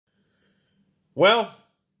Well,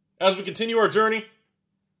 as we continue our journey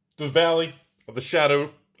through the valley of the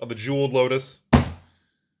shadow of the jeweled lotus,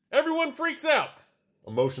 everyone freaks out.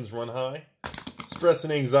 Emotions run high. Stress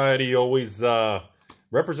and anxiety always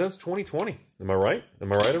represents 2020. Am I right?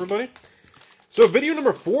 Am I right, everybody? So video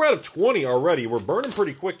number 4 out of 20 already. We're burning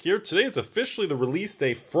pretty quick here. Today is officially the release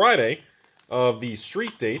day, Friday, of the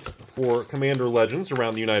street date for Commander Legends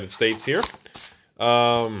around the United States here.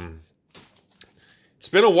 It's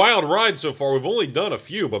been a wild ride so far. We've only done a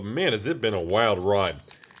few, but man, has it been a wild ride.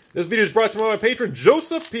 This video is brought to me by my patron,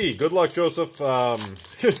 Joseph P. Good luck, Joseph.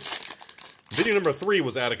 Video number 3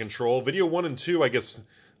 was out of control. Video 1 and 2, I guess,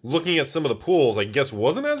 looking at some of the pools, I guess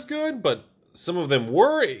wasn't as good, but some of them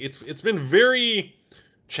were. It's been very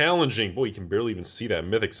challenging. Boy, you can barely even see that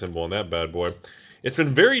mythic symbol on that bad boy. It's been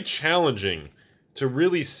very challenging to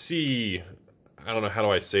really see, I don't know, how do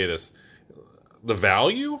I say this, the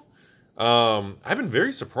value? I've been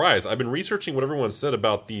very surprised. I've been researching what everyone said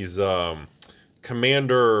about these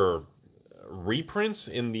Commander reprints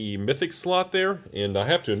in the Mythic slot there, and I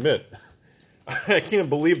have to admit, I can't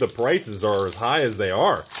believe the prices are as high as they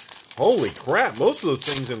are. Holy crap, most of those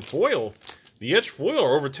things in foil, the etched foil,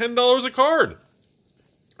 are over $10 a card.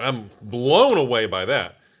 I'm blown away by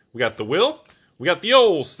that. We got the Will, we got the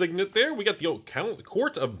old Signet there, we got the old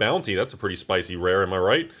Court of Bounty, that's a pretty spicy rare, am I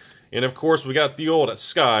right? And of course, we got the old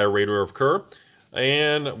Sky Raider of Kerr.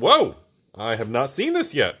 And, whoa! I have not seen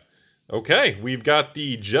this yet. Okay, we've got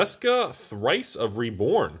the Jessica Thrice of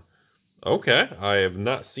Reborn. Okay, I have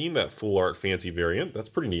not seen that full art fancy variant. That's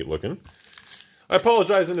pretty neat looking. I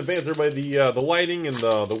apologize in advance, everybody. The lighting and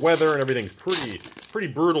the weather and everything's pretty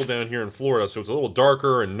brutal down here in Florida. So it's a little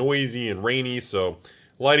darker and noisy and rainy. So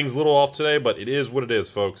lighting's a little off today, but it is what it is,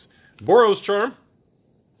 folks. Boros Charm.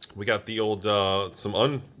 We got the old,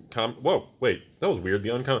 whoa, wait, that was weird.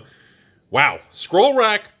 The uncommon. Wow. Scroll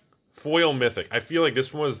Rack Foil Mythic. I feel like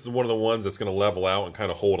this was one of the ones that's going to level out and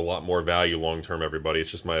kind of hold a lot more value long-term, everybody.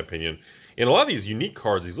 It's just my opinion. And a lot of these unique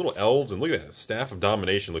cards, these little elves, and look at that. Staff of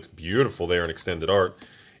Domination looks beautiful there in extended art.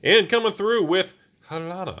 And coming through with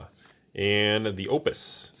Halana and the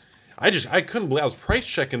Opus. I couldn't believe, I was price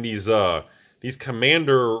checking these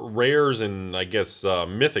Commander rares and, I guess,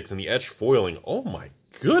 Mythics and the etched foiling. Oh my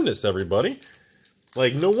goodness, everybody.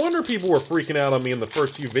 Like, no wonder people were freaking out on me in the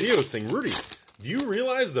first few videos saying, Rudy, do you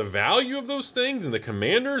realize the value of those things and the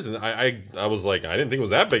Commanders? And I was like, I didn't think it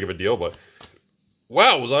was that big of a deal, but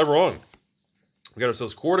wow, was I wrong. We got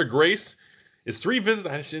ourselves Court of Grace. Is 3 visits?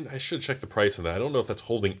 I should check the price on that. I don't know if that's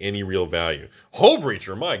holding any real value. Hull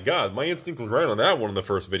Breacher, my God, my instinct was right on that one in the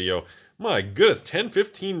first video. My goodness, $10,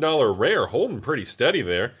 $15 rare, holding pretty steady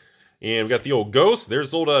there. And we got the old Ghost.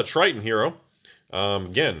 There's old Triton Hero.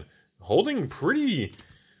 Again, holding pretty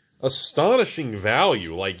astonishing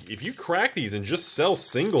value. Like, if you crack these and just sell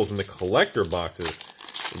singles in the collector boxes,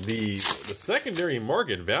 the secondary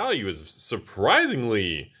market value is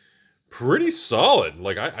surprisingly pretty solid.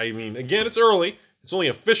 Like, I mean, again, it's early. It's only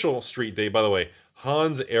official street day, by the way.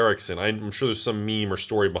 Hans Eriksson. I'm sure there's some meme or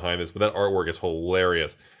story behind this, but that artwork is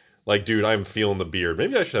hilarious. Like, dude, I'm feeling the beard.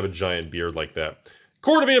 Maybe I should have a giant beard like that.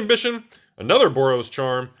 Court of Ambition. Another Boros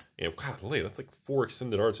Charm. And, golly, that's like 4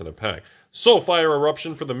 extended arts in a pack. Soulfire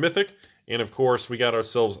Eruption for the Mythic. And, of course, we got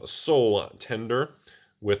ourselves Soul Tender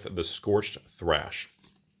with the Scorched Thrash.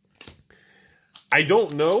 I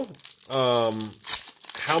don't know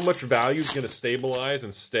how much value is going to stabilize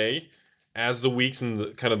and stay as the weeks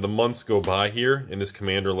and kind of the months go by here in this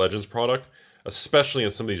Commander Legends product, especially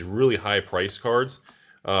in some of these really high-priced cards.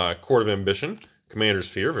 Court of Ambition, Commander's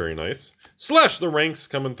Fear, very nice. Slash the Ranks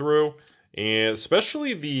coming through. And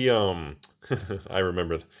especially the, I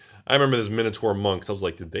remember this Minotaur Monks. I was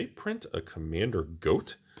like, did they print a Commander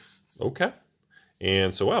Goat? Okay.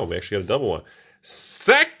 And so, wow, we actually got a double one.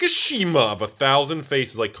 Sakashima of 1,000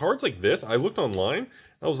 Faces. Like, cards like this, I looked online.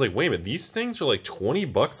 I was like, wait a minute, these things are like 20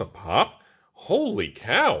 bucks a pop? Holy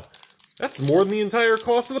cow. That's more than the entire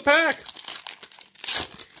cost of the pack.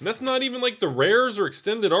 And that's not even like the rares or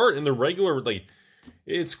extended art in the regular, like,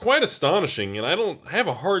 it's quite astonishing, and I have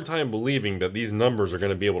a hard time believing that these numbers are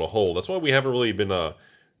going to be able to hold. That's why we haven't really been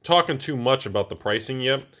talking too much about the pricing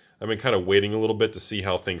yet. I've been kind of waiting a little bit to see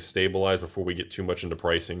how things stabilize before we get too much into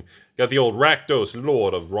pricing. Got the old Rakdos,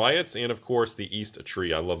 Lord of Riots, and of course the East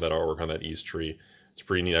Tree. I love that artwork on that East Tree. It's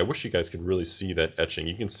pretty neat. I wish you guys could really see that etching.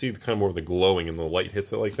 You can see kind of more of the glowing and the light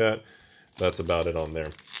hits it like that. That's about it on there.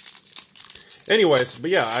 Anyways,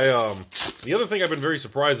 but yeah, the other thing I've been very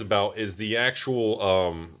surprised about is the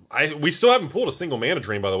actual, we still haven't pulled a single mana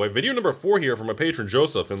drain, by the way. Video number 4 here from my patron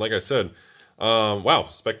Joseph, and like I said, wow,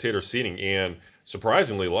 spectator seating, and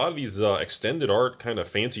surprisingly, a lot of these extended art kind of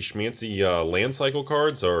fancy schmancy land cycle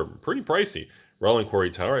cards are pretty pricey. Reliquary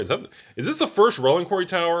Tower. Is this the first Reliquary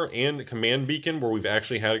Tower and Command Beacon where we've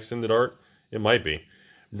actually had extended art? It might be.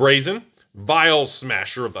 Brazen. Vile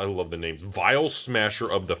Smasher of... I love the names. Vile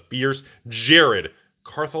Smasher of the Fierce. Jared.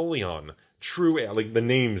 Cartholion. True... Like, the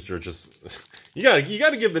names are just... you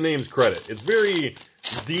gotta give the names credit. It's very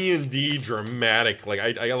D&D dramatic. Like,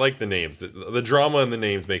 I like the names. The drama in the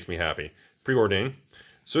names makes me happy. Preordained.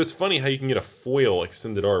 So it's funny how you can get a foil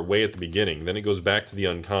extended art way at the beginning. Then it goes back to the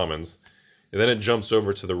uncommons. And then it jumps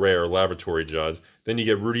over to the rare Laboratory Judge. Then you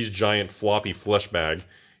get Rudy's giant floppy flesh bag.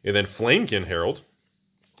 And then Flamekin Herald.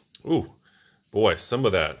 Ooh, boy, some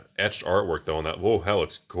of that etched artwork though on that. Whoa, that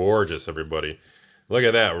looks gorgeous, everybody. Look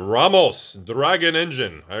at that. Ramos, Dragon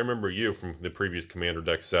Engine. I remember you from the previous Commander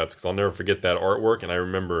deck sets because I'll never forget that artwork. And I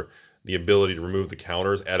remember the ability to remove the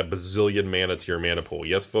counters, add a bazillion mana to your mana pool.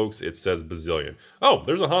 Yes, folks, it says bazillion. Oh,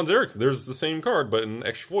 there's a Hans Eriksson. There's the same card, but in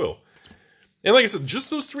extra foil. And like I said,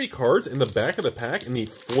 just those 3 cards in the back of the pack in the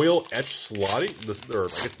foil etched slotty, or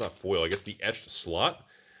I guess not foil, I guess the etched slot.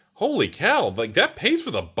 Holy cow, like that pays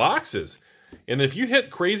for the boxes. And if you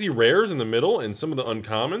hit crazy rares in the middle and some of the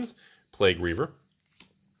uncommons, Plague Reaver,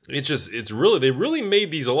 they really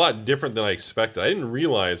made these a lot different than I expected. I didn't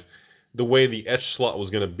realize the way the etched slot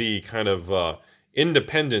was going to be kind of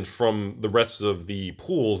independent from the rest of the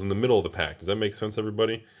pools in the middle of the pack. Does that make sense,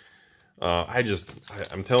 everybody?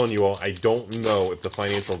 I'm telling you all, I don't know if the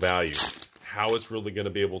financial value, how it's really going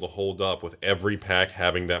to be able to hold up with every pack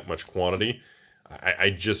having that much quantity.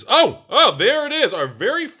 Oh, there it is. Our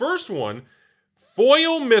very first one,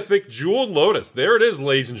 Foil Mythic Jeweled Lotus. There it is,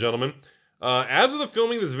 ladies and gentlemen. As of the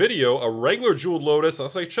filming of this video, a regular Jeweled Lotus,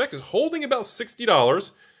 as I checked, is holding about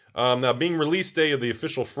 $60. Now, being release day of the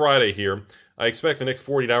official Friday here, I expect the next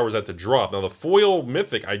 48 hours that to drop. Now, the Foil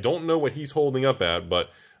Mythic, I don't know what he's holding up at,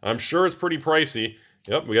 but I'm sure it's pretty pricey.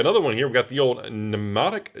 Yep, we got another one here. We got the old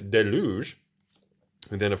Pneumatic Deluge.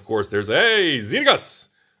 And then, of course, there's, hey, Zendikar,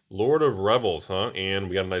 Lord of Revels, huh? And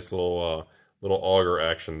we got a nice little auger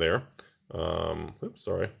action there. Oops,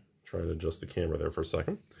 sorry. Trying to adjust the camera there for a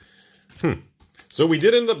second. So we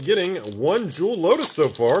did end up getting 1 Jeweled Lotus so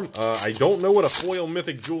far. I don't know what a Foil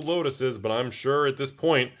Mythic Jeweled Lotus is, but I'm sure at this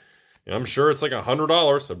point, I'm sure it's like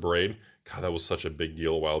 $100 a braid. God, that was such a big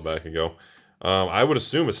deal a while back ago. I would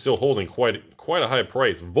assume it's still holding quite a high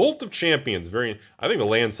price. Vault of Champions, I think the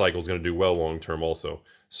land cycle is going to do well long term also.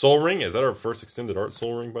 Soul Ring, is that our first extended art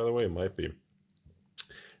Soul Ring, by the way? It might be.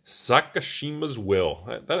 Sakashima's Will.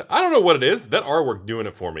 I don't know what it is. That artwork doing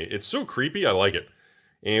it for me. It's so creepy. I like it.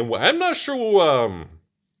 And I'm not sure,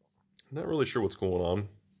 not really sure what's going on,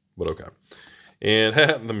 but okay. And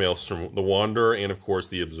the Maelstrom, the Wanderer, and of course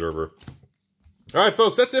the Observer. All right,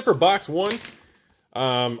 folks, that's it for box 1.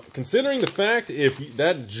 Considering the fact if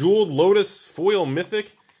that Jeweled Lotus Foil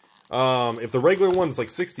Mythic, if the regular one's like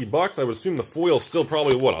 $60, I would assume the foil's still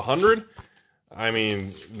probably, what, 100? I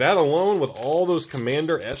mean, that alone with all those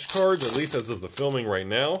Commander etched cards, at least as of the filming right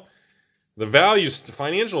now, the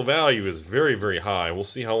financial value is very, very high. We'll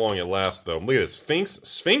see how long it lasts, though. Look at this.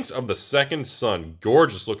 Sphinx of the Second Sun.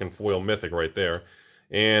 Gorgeous looking foil mythic right there.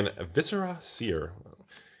 And Viscera Seer.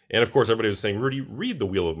 And, of course, everybody was saying, Rudy, read the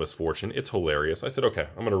Wheel of Misfortune. It's hilarious. I said, okay,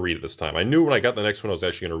 I'm going to read it this time. I knew when I got the next one I was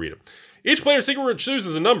actually going to read it. Each player's secret word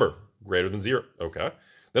chooses a number greater than 0. Okay.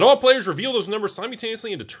 Then all players reveal those numbers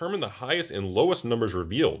simultaneously and determine the highest and lowest numbers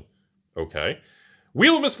revealed. Okay.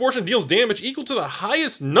 Wheel of Misfortune deals damage equal to the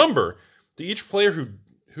highest number to each player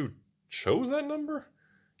who chose that number.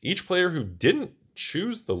 Each player who didn't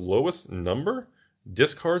choose the lowest number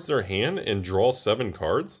discards their hand and draws 7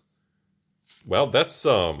 cards. Well, that's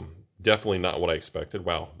definitely not what I expected.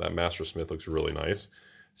 Wow, that Master Smith looks really nice.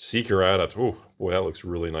 Seeker Adept, oh boy, that looks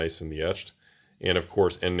really nice in the etched. And of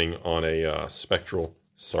course, ending on a Spectral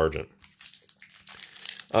Sergeant.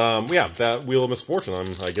 Yeah, that Wheel of Misfortune,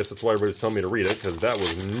 I guess that's why everybody's telling me to read it, because that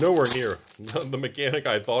was nowhere near the mechanic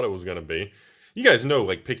I thought it was going to be. You guys know,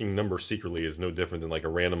 like, picking numbers secretly is no different than, like, a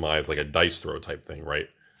randomized, like, a dice throw type thing, right?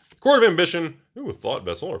 Court of Ambition, ooh, Thought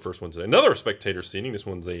Vessel, our first one today. Another Spectator Seating, this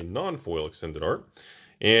one's a non-foil extended art.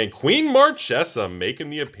 And Queen Marchesa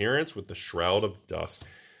making the appearance with the Shroud of Dust.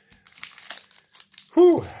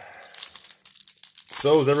 Whew.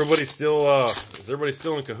 So is everybody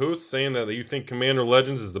still in cahoots saying that you think Commander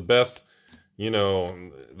Legends is the best, you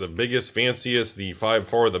know, the biggest, fanciest, by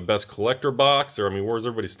far the best collector box? Or, I mean, where does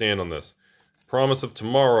everybody stand on this? Promise of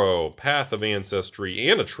Tomorrow, Path of Ancestry,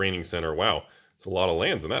 and a Training Center. Wow, it's a lot of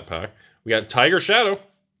lands in that pack. We got Tiger Shadow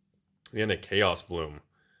and a Chaos Bloom.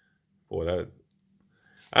 Boy, that...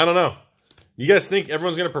 I don't know. You guys think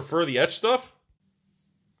everyone's going to prefer the etch stuff?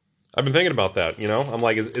 I've been thinking about that, you know? I'm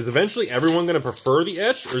like, is eventually everyone going to prefer the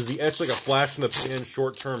etch, or is the etch like a flash in the pan,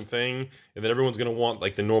 short-term thing, and then everyone's going to want,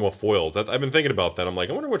 like, the normal foils? I've been thinking about that. I'm like,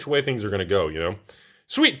 I wonder which way things are going to go, you know?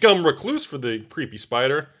 Sweet Gum Recluse for the creepy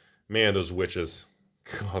spider. Man, those witches.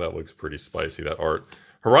 God, that looks pretty spicy, that art.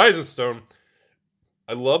 Horizon Stone.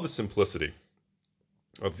 I love the simplicity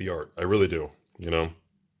of the art. I really do, you know?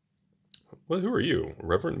 Well, who are you?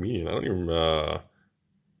 Reverend Median. I don't even...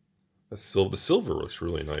 The silver looks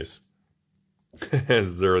really nice.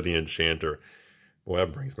 Zura the Enchanter. Boy,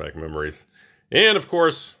 that brings back memories. And, of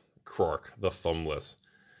course, Krark, the Thumbless.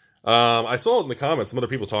 I saw it in the comments, some other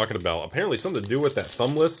people talking about, apparently something to do with that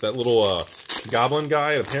Thumbless, that little goblin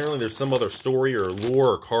guy. And apparently there's some other story or lore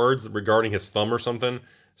or cards regarding his thumb or something.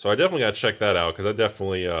 So I definitely got to check that out, because that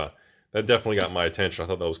definitely got my attention. I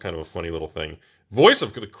thought that was kind of a funny little thing. Voice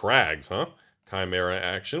of the Crags, huh? Chimera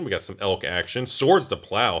action. We got some elk action. Swords to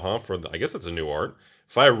Plow, huh? I guess that's a new art.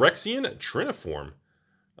 Phyrexian Triniform.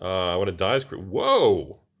 When it dies,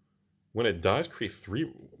 whoa! When it dies, create 3...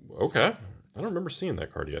 Okay. I don't remember seeing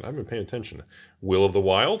that card yet. I haven't been paying attention. Will of the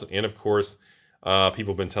Wild. And, of course,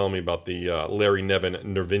 people have been telling me about the Larry Nevin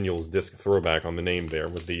Nervinul's disc throwback on the name there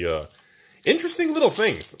with the interesting little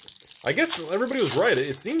things. I guess everybody was right.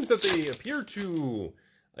 It seems that they appear to...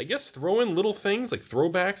 I guess throw in little things, like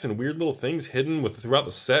throwbacks and weird little things hidden throughout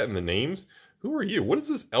the set and the names. Who are you? What is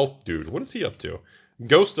this elk dude? What is he up to?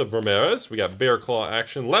 Ghost of Vermeer's. We got Bear Claw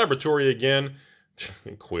action. Laboratory again.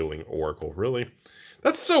 Coiling Oracle, really?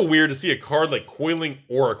 That's so weird to see a card like Coiling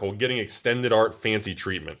Oracle getting extended art fancy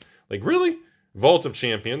treatment. Like, really? Vault of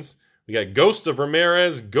Champions. We got Ghost of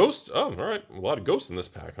Ramirez. Ghost... Oh, alright. A lot of ghosts in this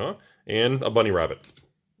pack, huh? And a bunny rabbit.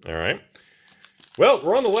 Alright. Well,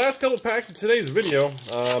 we're on the last couple packs of today's video.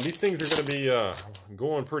 These things are going to be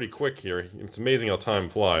going pretty quick here. It's amazing how time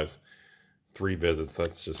flies. 3 visits,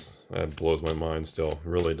 that blows my mind still. It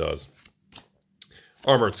really does.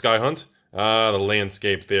 Armored Sky Hunt. The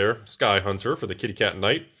landscape there. Sky Hunter for the Kitty Cat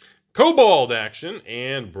Knight. Kobold action.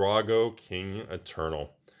 And Brago King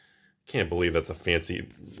Eternal. Can't believe that's a fancy...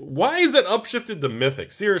 Why is that upshifted to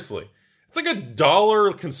Mythic? Seriously. It's like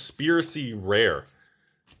 $1 conspiracy rare.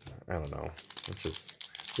 I don't know. It's just,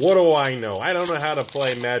 what do I know? I don't know how to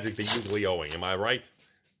play Magic the Yu-Gi-Oh-ing, am I right?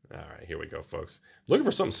 Alright, here we go, folks. Looking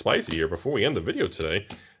for something spicy here before we end the video today.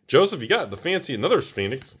 Joseph, you got the fancy, another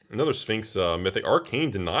Sphinx Mythic,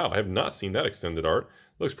 Arcane Denial. I have not seen that extended art.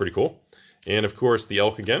 Looks pretty cool. And, of course, the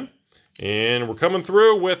Elk again. And we're coming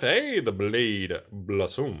through with, hey, the Blade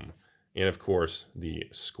Blossom. And, of course, the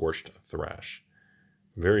Scorched Thrash.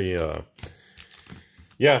 Very,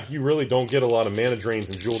 yeah, you really don't get a lot of Mana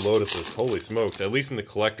Drains and Jeweled Lotuses. Holy smokes, at least in the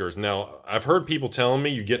collectors. Now, I've heard people telling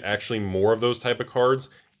me you get actually more of those type of cards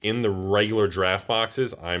in the regular draft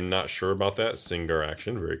boxes. I'm not sure about that. Singar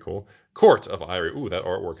action, very cool. Court of Irie. Ooh, that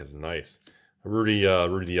artwork is nice. Rudy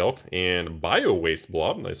the Elk. And Bio Waste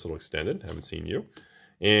Blob. Nice little extended. Haven't seen you.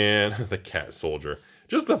 And the Cat Soldier.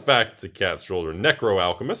 Just the fact it's a Cat Soldier. Necro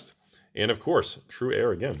Alchemist. And, of course, True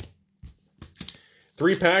Air again.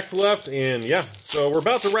 3 packs left, and yeah, so we're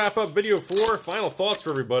about to wrap up video 4. Final thoughts for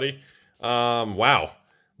everybody. Wow.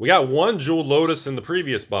 We got 1 Jeweled Lotus in the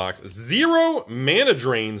previous box. 0 Mana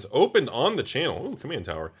Drains opened on the channel. Ooh, Command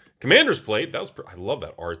Tower. Commander's Plate. That was I love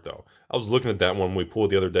that art, though. I was looking at that one we pulled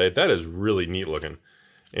the other day. That is really neat looking.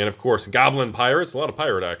 And, of course, Goblin Pirates. A lot of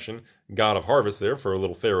pirate action. God of Harvest there for a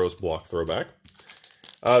little Theros block throwback.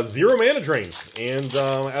 0 Mana Drains. And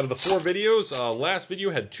out of the 4 videos, last video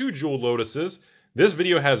had 2 Jeweled Lotuses. This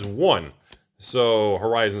video has 1. So,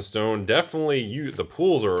 Horizon Stone, definitely the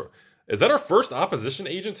pools are... Is that our first opposition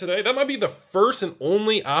agent today? That might be the first and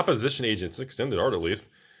only opposition agent. It's extended art, at least.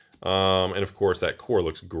 And, of course, that core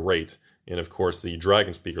looks great. And, of course, the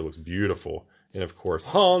Dragon Speaker looks beautiful. And, of course,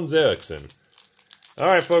 Hans Eriksson. All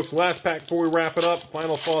right, folks, last pack before we wrap it up.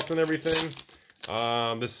 Final thoughts on everything.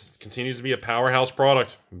 This continues to be a powerhouse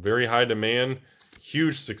product. Very high demand.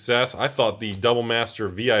 Huge success. I thought the Double Master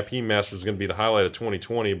VIP Master was going to be the highlight of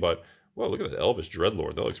 2020, but, whoa, look at that Elvish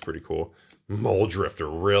Dreadlord. That looks pretty cool. Mole Drifter,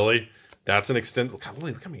 really? That's an extended... Look how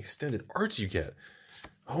many extended arts you get.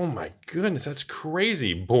 Oh, my goodness, that's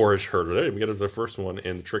crazy. Boorish Herder. There we get as our first one,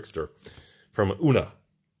 and the Trickster from Una.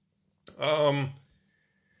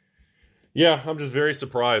 Yeah, I'm just very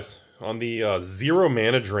surprised. On the 0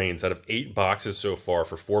 Mana Drains out of 8 boxes so far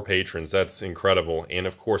for 4 patrons. That's incredible. And,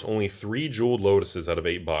 of course, only 3 Jeweled Lotuses out of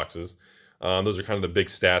 8 boxes. Those are kind of the big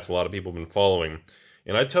stats a lot of people have been following.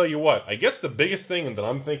 And I tell you what, I guess the biggest thing that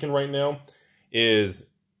I'm thinking right now is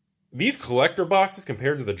these collector boxes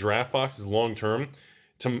compared to the draft boxes long-term,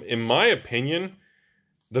 in my opinion,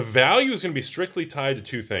 the value is going to be strictly tied to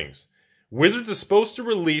 2 things. Wizards is supposed to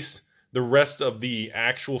release the rest of the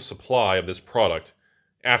actual supply of this product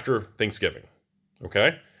after Thanksgiving.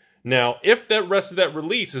 Okay? Now, if that rest of that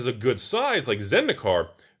release is a good size, like Zendikar,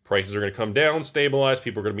 prices are going to come down, stabilize,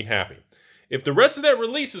 people are going to be happy. If the rest of that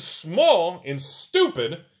release is small and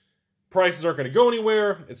stupid, prices aren't going to go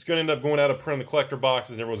anywhere. It's going to end up going out of print in the collector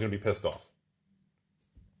boxes, and everyone's going to be pissed off.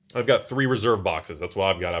 I've got 3 reserve boxes. That's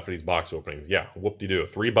what I've got after these box openings. Yeah, whoop-de-doo.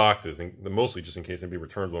 3 boxes, and mostly just in case anybody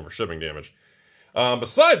returns one for shipping damage.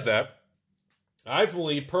 Besides that, I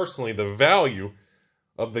believe, personally, the value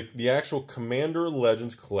of the actual Commander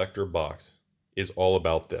Legends collector box is all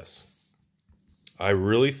about this. I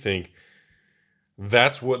really think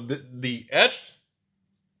that's what the etched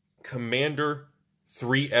Commander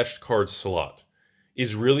 3 etched card slot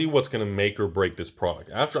is really what's going to make or break this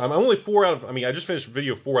product. I'm only 4 out of, I mean, I just finished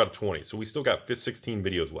video 4 out of 20, so we still got 16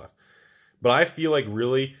 videos left. But I feel like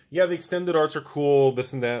really, yeah, the extended arts are cool,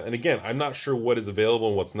 this and that. And again, I'm not sure what is available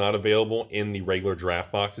and what's not available in the regular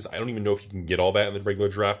draft boxes. I don't even know if you can get all that in the regular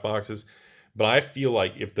draft boxes. But I feel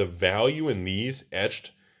like if the value in these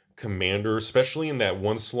etched Commanders, especially in that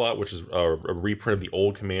one slot, which is a reprint of the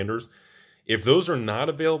old Commanders, if those are not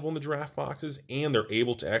available in the draft boxes and they're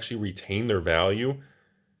able to actually retain their value,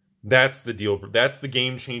 that's the deal. That's the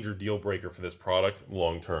game changer deal breaker for this product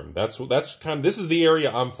long term. That's kind of, this is the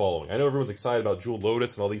area I'm following. I know everyone's excited about Jeweled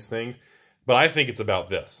Lotus and all these things, but I think it's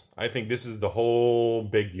about this. I think this is the whole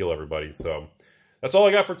big deal, everybody. So that's all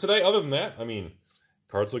I got for today. Other than that, I mean,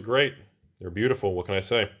 cards look great. They're beautiful. What can I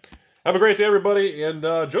say? Have a great day, everybody. And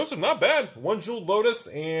Joseph, not bad. 1 Jeweled Lotus,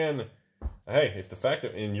 and hey, if the fact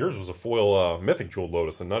that in yours was a foil Mythic Jeweled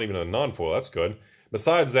Lotus and not even a non-foil, that's good.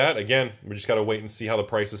 Besides that, again, we just got to wait and see how the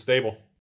price is stable.